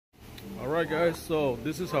Alright guys, so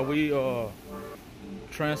this is how we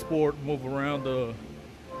transport, move around the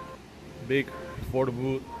big photo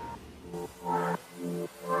booth.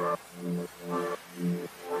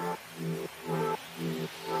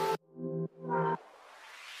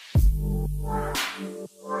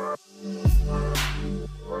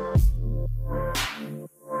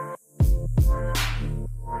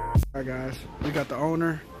 Alright guys, we got the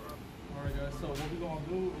owner. Alright guys, so what we're gonna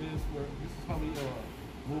do is this is how we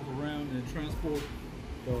move around and transport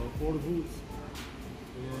the photo booths.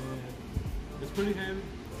 And it's pretty heavy,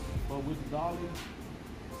 but with the dolly,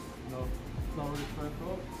 you know, it's already strapped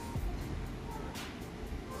up.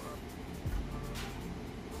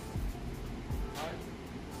 Alright.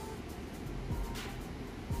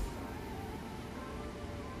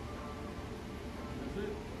 That's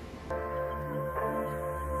it.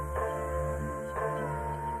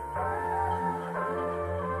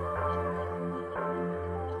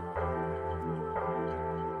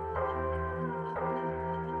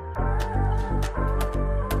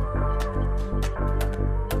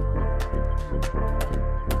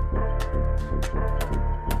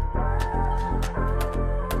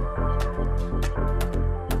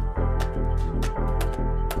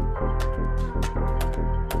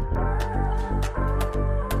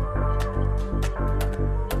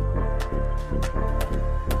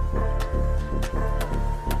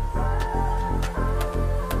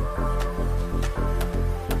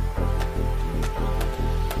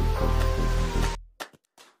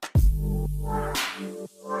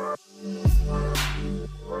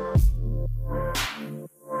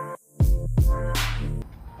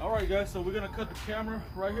 Alright guys, so we're gonna cut the camera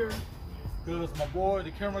right here because my boy,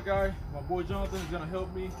 the camera guy, my boy Jonathan is gonna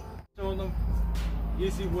help me, showing them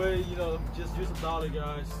easy way, you know, just use a dolly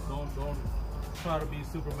guys. Don't try to be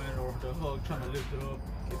Superman or the Hulk trying to lift it up.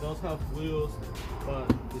 It does have wheels,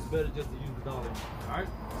 but it's better just to use the dolly. Alright?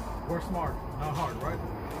 Work smart, not hard, right?